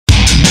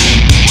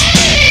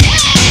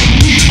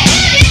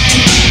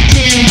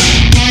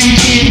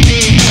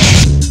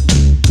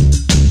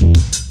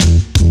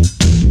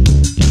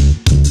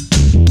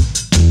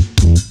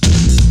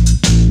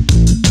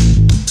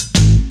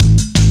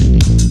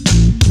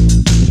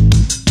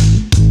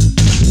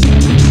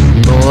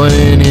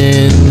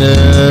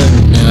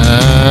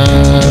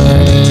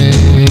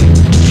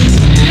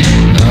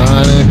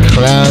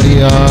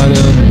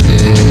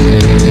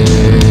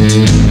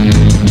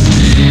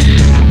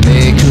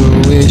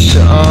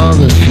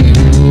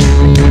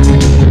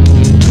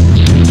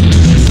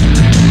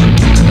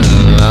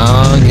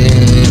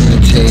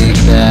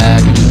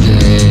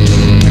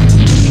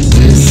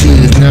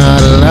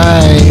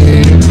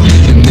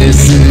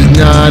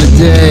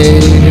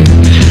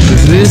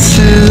this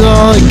is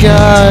all I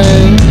got.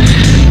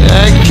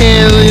 I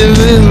can't live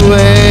this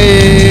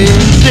way.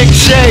 6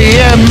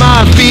 a.m.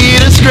 my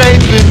feet are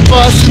scraping,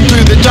 busting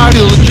through the dark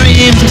little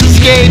dreams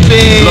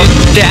escaping. Look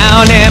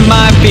down and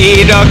my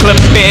feet are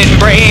clipping,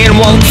 brain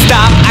won't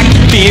stop, I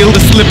can feel the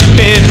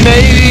slipping.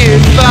 Maybe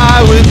if I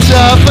were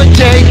tough I'd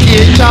take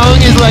it. Tongue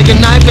is like a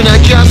knife and I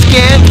just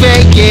can't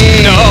fake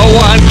it. No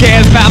one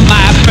cares about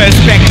my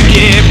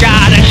perspective,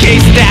 gotta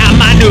chase down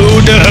my new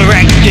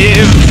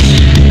directive.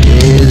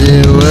 Is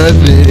it worth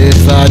it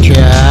if I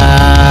try?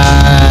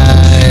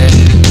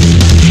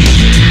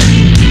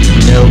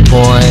 No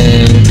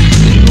point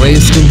in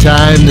wasting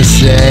time to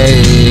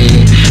say,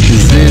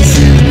 'cause this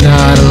is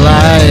not a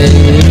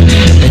life,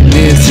 and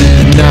this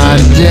is not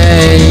a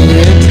day.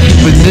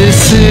 But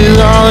this is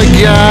all I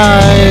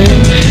got,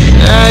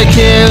 I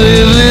can't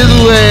live this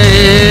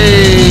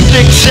way.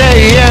 6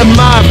 a.m.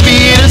 my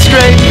feet are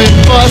scraping,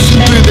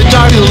 busting through the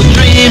dark little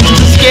dreams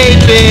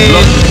escaping.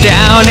 Look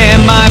down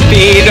and my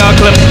feet are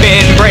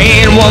clipping,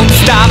 brain won't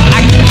stop,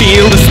 I can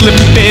feel the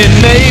slipping.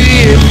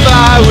 Maybe if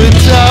I were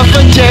tough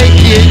I'd take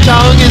it.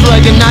 Tongue is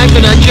like a knife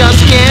and I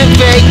just can't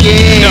fake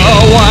it.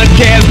 No one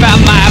cares about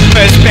my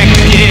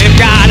perspective,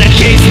 gotta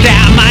chase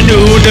down my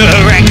new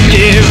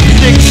directive.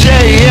 6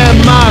 a.m.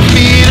 my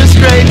feet are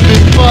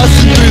scraping,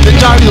 busting through the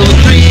dark little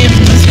dreams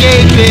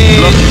escaping.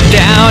 Look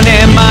down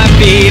and my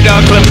feet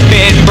are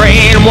clipping,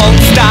 brain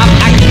won't stop,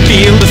 I can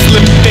feel the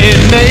slipping.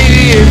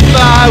 Maybe if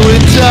I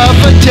were tough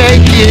I'd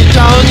take it.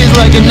 Tongue is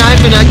like a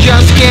knife and I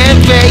just can't